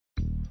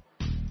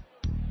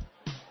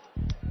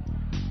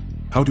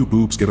How do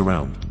boobs get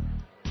around?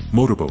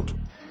 Motorboat.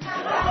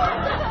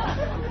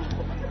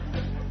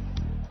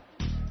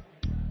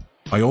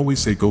 I always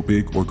say go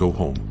big or go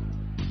home.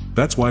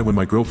 That's why when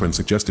my girlfriend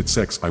suggested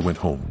sex, I went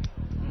home.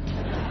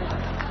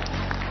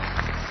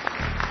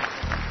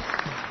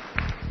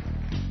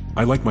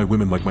 I like my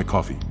women like my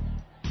coffee.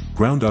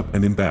 Ground up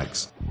and in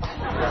bags.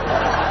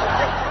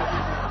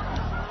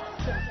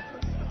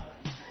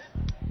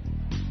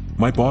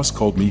 My boss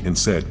called me and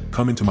said,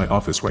 "Come into my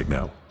office right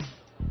now."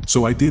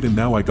 So I did, and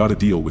now I gotta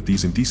deal with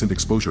these indecent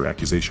exposure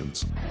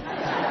accusations.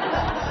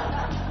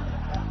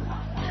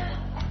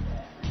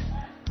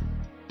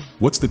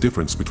 What's the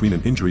difference between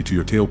an injury to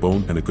your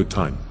tailbone and a good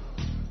time?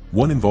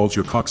 One involves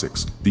your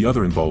coccyx, the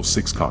other involves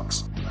 6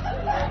 cocks.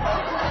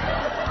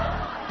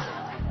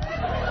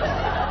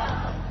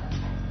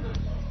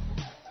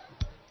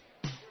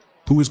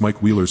 Who is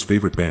Mike Wheeler's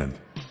favorite band?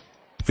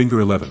 Finger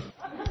 11.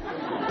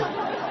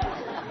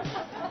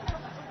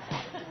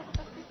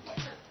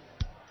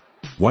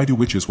 Why do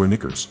witches wear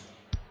knickers?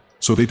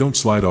 So they don't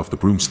slide off the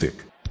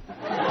broomstick.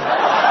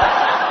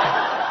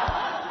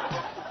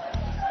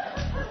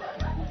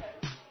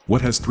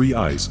 What has 3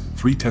 eyes,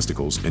 3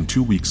 testicles, and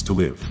 2 weeks to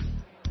live?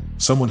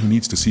 Someone who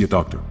needs to see a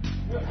doctor.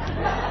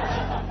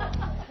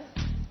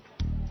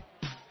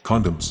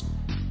 Condoms.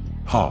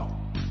 Ha.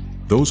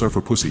 Those are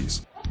for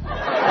pussies.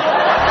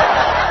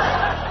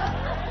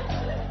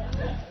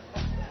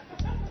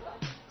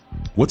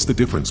 What's the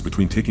difference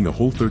between taking a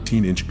whole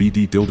 13-inch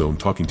BD dildo and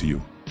talking to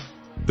you?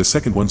 The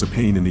second one's a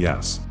pain in the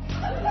ass.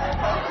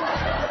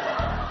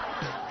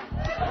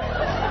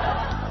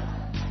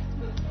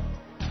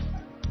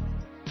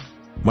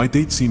 My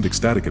date seemed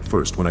ecstatic at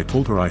first when I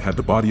told her I had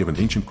the body of an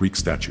ancient Greek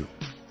statue.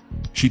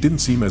 She didn't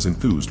seem as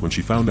enthused when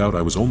she found out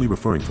I was only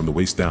referring from the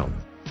waist down.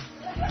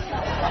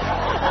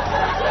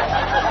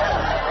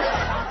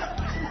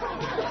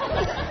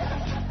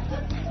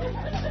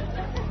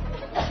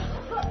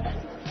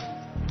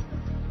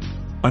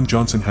 I'm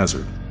Johnson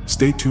Hazard.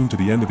 Stay tuned to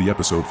the end of the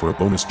episode for a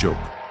bonus joke.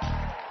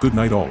 Good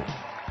night all.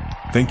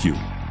 Thank you.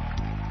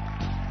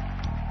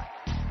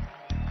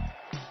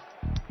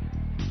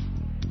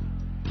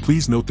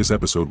 Please note this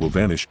episode will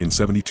vanish in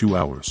 72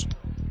 hours.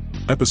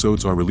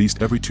 Episodes are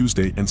released every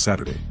Tuesday and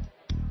Saturday.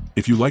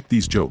 If you like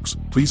these jokes,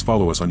 please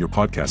follow us on your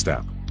podcast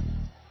app.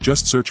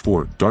 Just search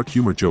for Dark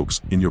Humor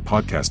Jokes in your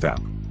podcast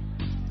app.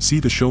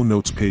 See the show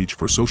notes page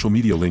for social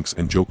media links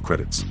and joke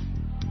credits.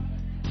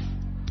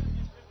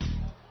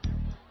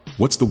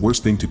 What's the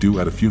worst thing to do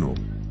at a funeral?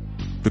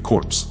 The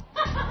corpse.